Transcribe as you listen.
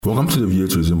Welcome to the VA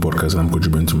Tourism Podcast. I'm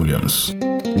Coach Benton Williams.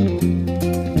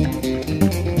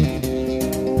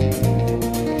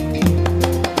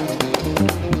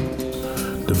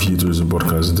 The VA Tourism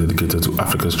Podcast is dedicated to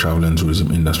Africa's travel and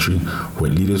tourism industry, where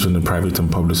leaders from the private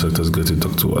and public sectors get to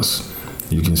talk to us.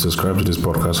 You can subscribe to this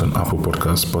podcast on Apple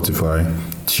Podcasts, Spotify,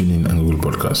 TuneIn, and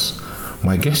Google Podcasts.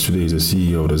 My guest today is the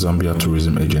CEO of the Zambia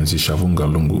tourism agency, Chavunga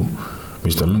Lungu.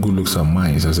 Mr. Lungu looks at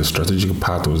mines as a strategic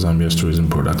part of Zambia's tourism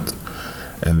product,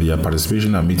 and their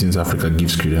participation at Meetings Africa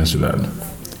gives credence to that.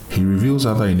 He reveals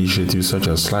other initiatives such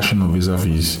as slashing of visa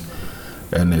fees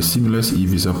and a seamless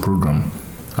e-visa program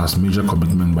as major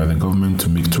commitment by the government to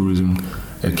make tourism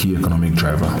a key economic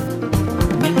driver.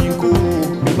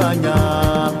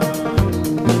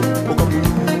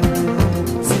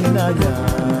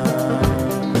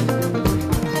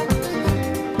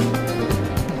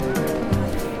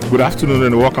 Good afternoon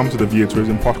and welcome to the VA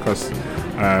Tourism Podcast.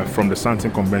 From the Santin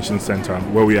Convention Center,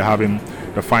 where we are having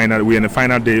we're in the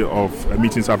final day of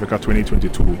Meetings Africa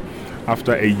 2022.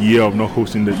 After a year of not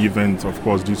hosting the event, of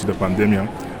course, due to the pandemic,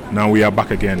 now we are back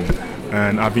again.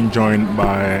 And I've been joined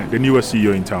by the newest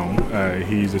CEO in town.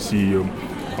 He's the CEO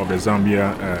of the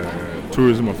Zambia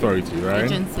Tourism Authority,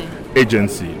 right?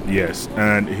 Agency, yes.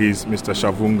 And he's Mr.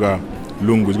 Chavunga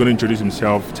Lungu. He's going to introduce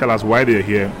himself, tell us why they're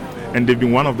here. And they've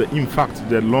been one of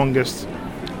the longest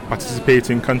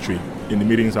participating country in the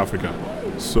Meetings Africa.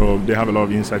 So they have a lot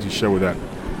of insight to share with that.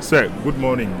 Sir, good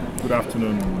morning, good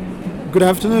afternoon. Good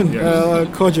afternoon, Yes.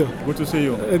 Kojo. Good to see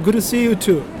you. Good to see you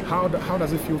too. How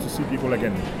does it feel to see people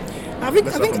again?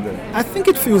 I think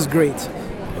it feels great.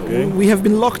 Okay. We have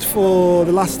been locked for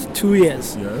the last 2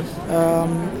 years. Yes.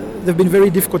 They've been very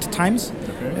difficult times.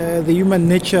 Okay. The human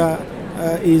nature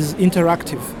is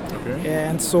interactive. Okay.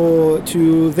 And so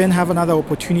to then have another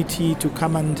opportunity to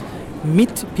come and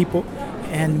meet people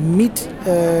and meet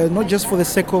not just for the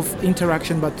sake of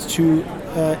interaction, but to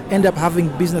end up having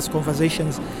business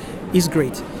conversations is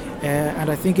great.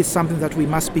 And I think it's something that we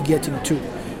must be getting to.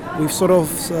 We've sort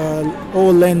of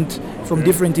all learned from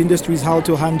different industries how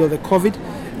to handle the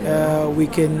COVID. We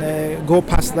can go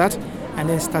past that and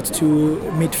then start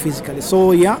to meet physically.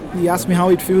 So yeah, you asked me how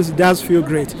it feels. It does feel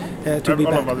great to be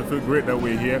back. All of us feel great that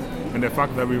we're here, and the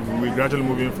fact that we're gradually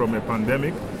moving from a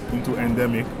pandemic into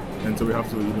endemic. And so we have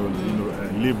to,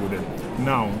 live with it.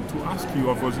 Now, to ask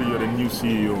you, obviously, you're the new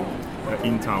CEO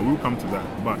in town. We'll come to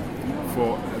that. But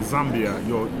for Zambia,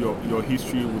 your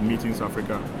history with Meetings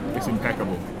Africa is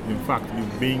impeccable. In fact,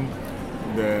 you've been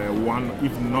the one,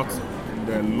 if not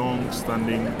the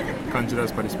long-standing country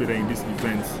that's participated in these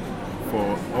events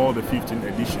for all the 15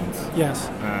 editions. Yes.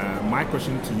 My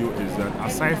question to you is that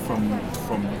aside from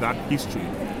that history,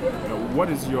 what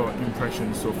is your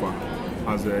impression so far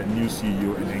as a new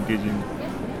CEO and engaging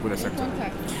with the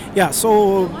sector? Yeah,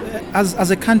 so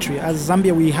as a country, as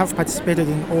Zambia, we have participated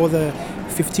in all the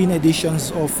 15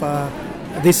 editions of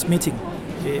this meeting.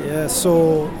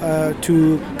 So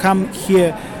to come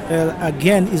here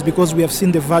again is because we have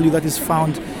seen the value that is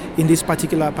found in this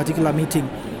particular meeting,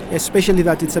 especially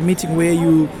that it's a meeting where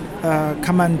you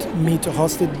come and meet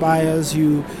hosted buyers,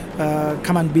 you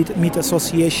come and meet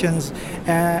associations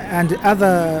and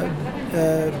other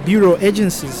bureau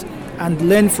agencies and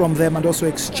learn from them and also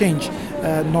exchange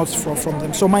notes from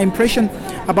them. So my impression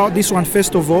about this one,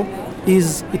 first of all,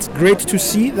 is it's great to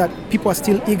see that people are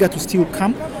still eager to still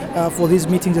come for these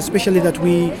meetings, especially that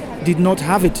we did not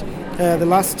have it the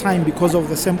last time because of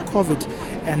the same COVID,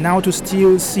 and now to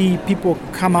still see people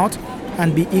come out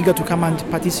and be eager to come and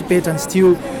participate and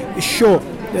still show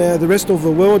the rest of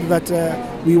the world that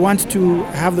we want to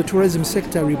have the tourism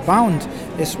sector rebound,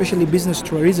 especially business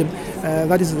tourism.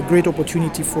 That is a great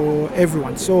opportunity for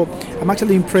everyone. So I'm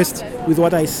actually impressed with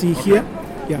what I see here.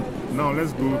 Yeah. Now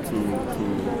let's go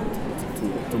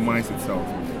to mines itself.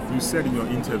 You said in your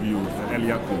interview, the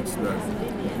earlier quotes, that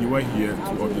you were here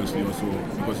to obviously also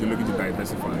because you're looking to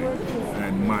diversify,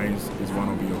 and mines is one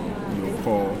of your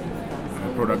core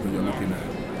product that you're looking at.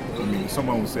 I mean,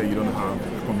 someone will say you don't have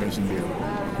a convention there,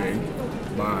 okay?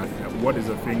 But what is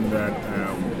the thing that,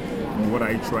 what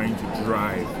are you trying to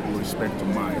drive with respect to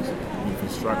mines,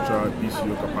 infrastructure,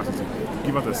 BCO capacity?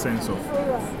 Give us a sense of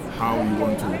how you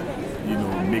want to,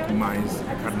 make mines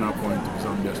a cardinal point of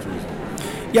Zambia's tourism.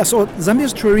 Yeah, so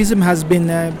Zambia's tourism has been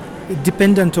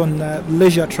dependent on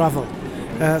leisure travel.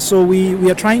 So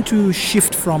we are trying to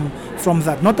shift from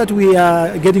that. Not that we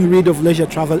are getting rid of leisure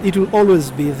travel, it will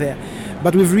always be there.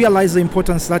 But we've realized the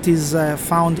importance that is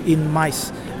found in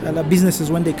MICE, businesses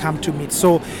when they come to meet.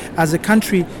 So as a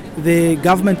country, the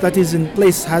government that is in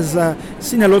place has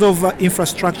seen a lot of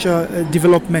infrastructure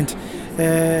development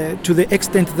to the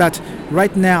extent that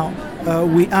right now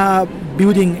we are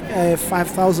building a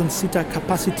 5,000-seater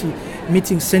capacity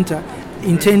meeting center,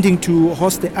 intending to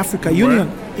host the Africa Union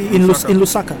in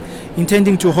Lusaka,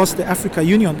 intending to host the Africa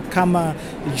Union come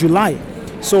July.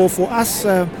 So for us,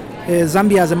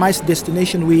 Zambia as a MICE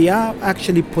destination, we are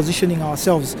actually positioning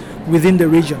ourselves within the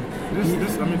region.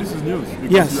 This is news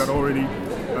because yes. you had already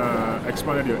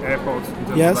expanded your airport in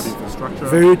terms yes. of that infrastructure.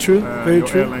 Very true. Very your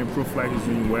true. Airline ProFlight is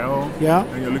doing well. Yeah.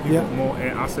 And you're looking for more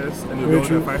air access, and you're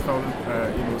building a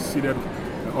 5,000 seated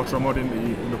ultramodern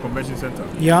in the convention center.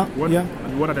 Yeah.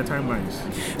 What are the timelines?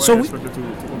 What so are you expected to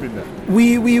open there?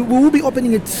 We will be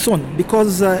opening it soon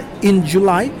because in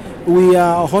July we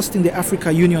are hosting the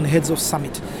Africa Union Heads of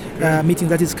Summit meeting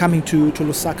that is coming to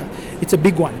Lusaka. It's a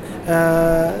big one.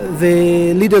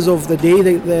 The leaders of the day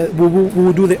we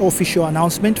will do the official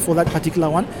announcement for that particular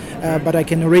one, but I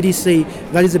can already say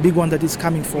that is a big one that is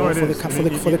coming for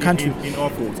the country. In all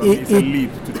folds, it's a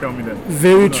leap to tell me that.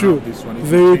 Very true. This one.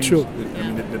 Very true.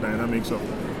 The dynamics of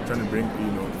trying to bring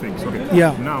things. Okay.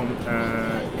 Yeah. Now,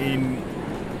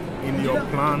 in your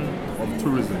plan of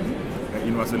tourism,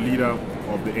 as a leader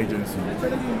of the agency,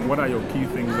 what are your key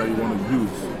things that you want to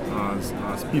use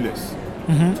as pillars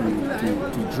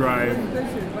to drive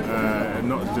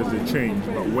not just the change,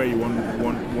 but where you want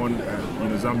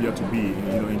Zambia to be,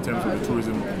 in terms of the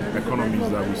tourism economies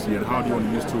that we see, and how do you want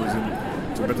to use tourism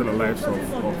to better the lives of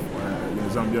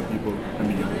Zambia people and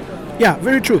beyond? Yeah,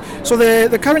 very true. So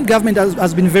the current government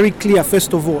has been very clear,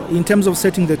 first of all, in terms of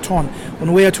setting the tone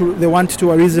on where they want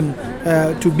tourism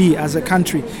to be as a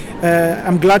country.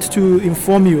 I'm glad to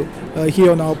inform you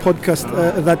here on our podcast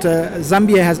that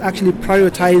Zambia has actually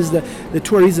prioritized the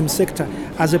tourism sector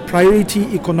as a priority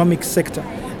economic sector,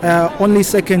 only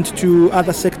second to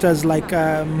other sectors like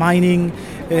mining,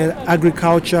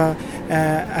 agriculture,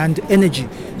 and energy.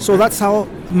 So that's how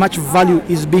much value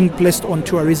is being placed on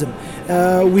tourism.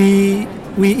 We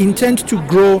intend to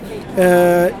grow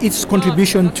its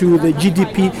contribution to the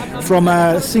GDP from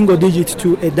a single digit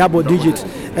to a double digit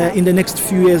in the next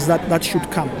few years. That should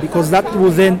come, because that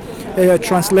will then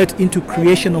translate into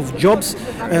creation of jobs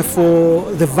for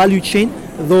the value chain,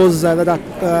 those that are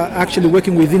actually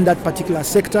working within that particular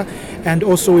sector. And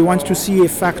also we want to see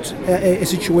a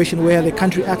situation where the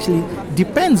country actually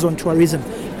depends on tourism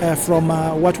from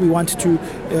what we want to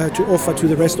offer to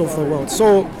the rest of the world.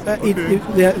 So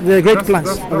there are great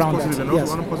plans around that. Yes.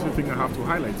 One positive thing I have to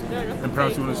highlight, and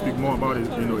perhaps you want to speak more about it,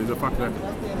 is the fact that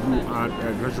you are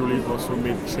gradually also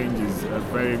made changes,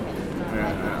 very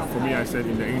for me, I said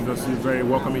in the industry, very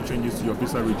welcoming changes to your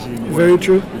visa regime. Very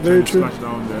true. Very true. Slash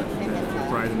down the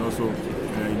price, and also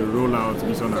roll out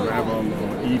visa on arrival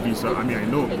or e-visa. I mean, I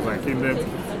know because I came there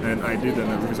and I did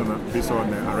a visa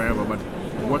on arrival. But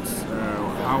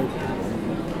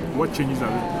what changes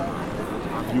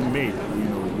have you made?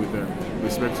 With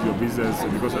respect to your business,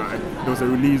 because there was a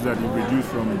release that you reduced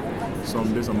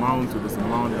from this amount to this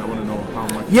amount. I want to know how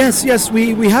much. Yes,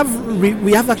 we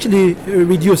have actually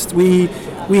reduced. We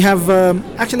have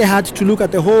actually had to look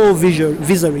at the whole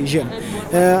visa regime.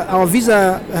 Our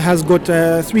visa has got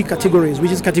 3 categories,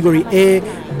 which is category A,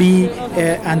 B,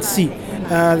 and C.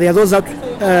 There are those that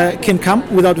can come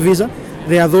without visa.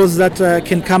 There are those that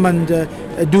can come and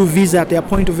do visa at their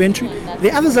point of entry.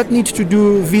 The others that need to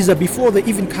do visa before they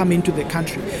even come into the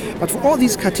country. But for all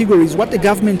these categories, what the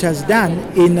government has done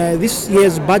in this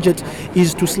year's budget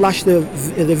is to slash the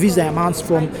visa amounts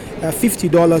from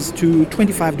 $50 to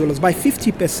 $25 by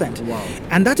 50%. Wow.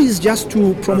 And that is just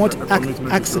to promote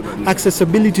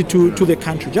accessibility to the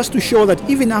country, just to show that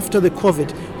even after the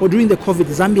COVID or during the COVID,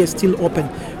 Zambia is still open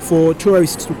for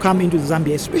tourists to come into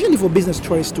Zambia, especially for business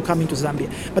tourists to come into Zambia.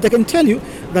 But I can tell you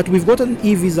that we've got an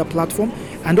e-visa platform,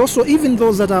 and also even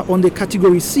those that are on the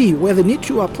category C, where they need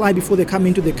to apply before they come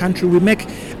into the country, we make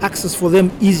access for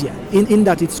them easier, in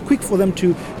that it's quick for them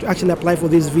to actually apply for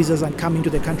these visas and come into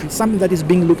the country. It's something that is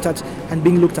being looked at and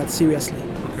being looked at seriously.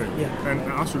 Okay. Yeah. And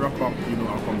as we wrap up,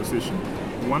 our conversation,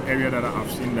 one area that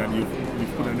I've seen that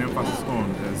you've put an emphasis on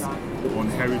is on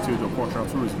heritage or cultural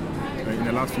tourism. In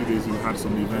the last few days, you've had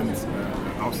some events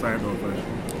outside of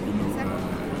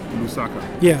Lusaka.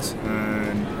 Yes.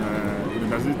 And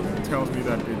does it tells me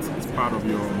that it's part of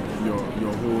your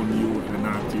whole new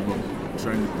narrative of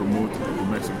trying to promote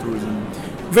domestic tourism?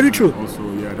 Very true. Also,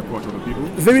 the culture of the people.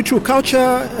 Very true.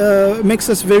 Culture makes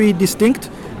us very distinct,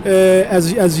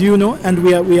 as you know, and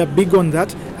we are big on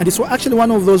that. And it's actually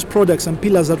one of those products and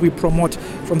pillars that we promote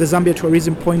from the Zambia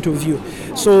tourism point of view.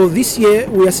 So this year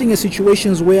we are seeing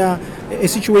situations where a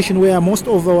situation where most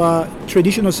of our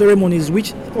traditional ceremonies,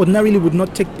 which ordinarily would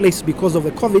not take place because of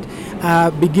the COVID,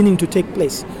 are beginning to take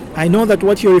place. I know that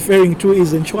what you're referring to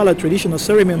is the Nchwala traditional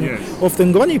ceremony of the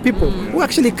Ngoni people who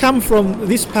actually come from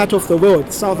this part of the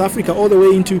world, South Africa, all the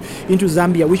way into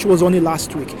Zambia, which was only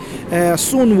last week.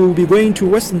 Soon we'll be going to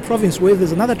Western Province, where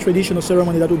there's another traditional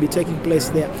ceremony that will be taking place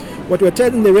there. What we're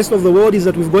telling the rest of the world is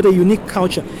that we've got a unique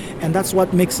culture, and that's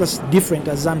what makes us different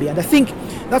as Zambia. And I think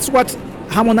that's what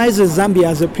harmonizes Zambia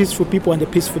as a peaceful people and a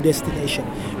peaceful destination,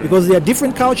 because there are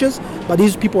different cultures, but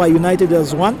these people are united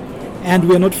as one, and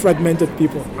we are not fragmented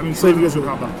people. I mean, so you also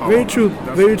have that power. Very true.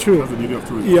 Very true. That's the beauty of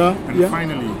tourism. Yeah. And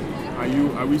finally,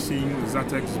 are we seeing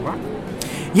Zatex back?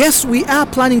 Yes, we are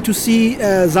planning to see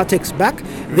Zatex back.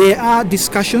 There are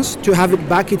discussions to have it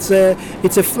back. It's a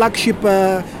flagship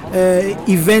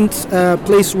event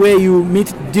place where you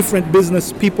meet different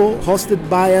business people, hosted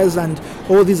buyers, and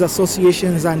all these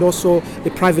associations, and also the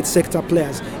private sector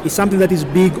players. It's something that is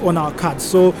big on our cards.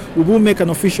 So we will make an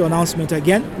official announcement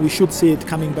again. We should see it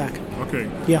coming back. Okay.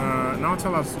 Yeah. Now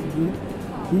tell us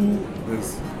who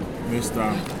is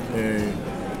Mr.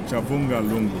 Chavunga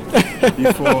Lungu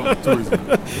before tourism?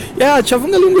 Yeah,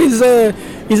 Chavunga Lungu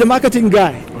is a marketing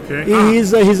guy. Okay.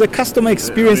 He's a customer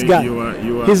experience guy. You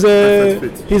are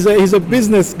he's a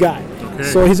business guy. Okay.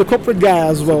 So he's a corporate guy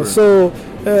as well. So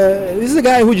this is a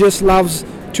guy who just loves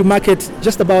to market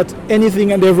just about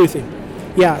anything and everything.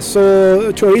 Yeah,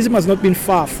 so tourism has not been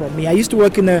far from me. I used to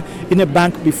work in a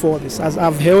bank before this, as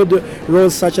I've held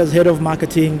roles such as head of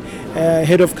marketing,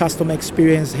 head of customer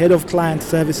experience, head of client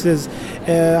services,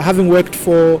 having worked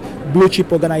for blue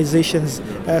chip organizations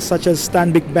such as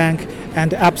Stanbic Bank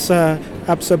and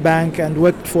Absa Bank, and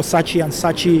worked for Saatchi and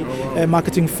Saatchi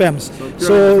marketing firms.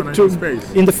 So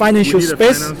in the financial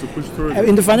space,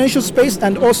 in the financial space,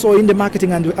 and also in the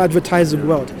marketing and advertising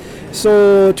world.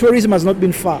 So tourism has not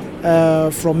been far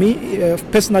from me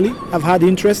personally. I've had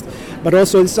interest, but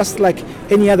also it's just like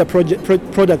any other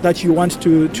product that you want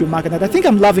to market. And I think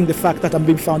I'm loving the fact that I'm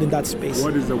being found in that space.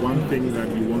 What is the one thing that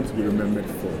you want to be remembered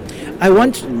for? You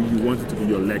want it to be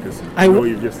your legacy.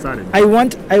 You've just started. I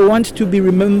want to be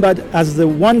remembered as the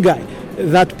one guy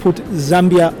that put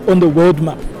Zambia on the world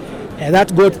map, and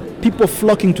that got people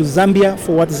flocking to Zambia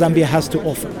for what Zambia has to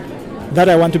offer. That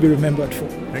I want to be remembered for.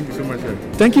 Thank you so much.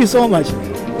 Thank you so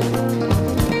much.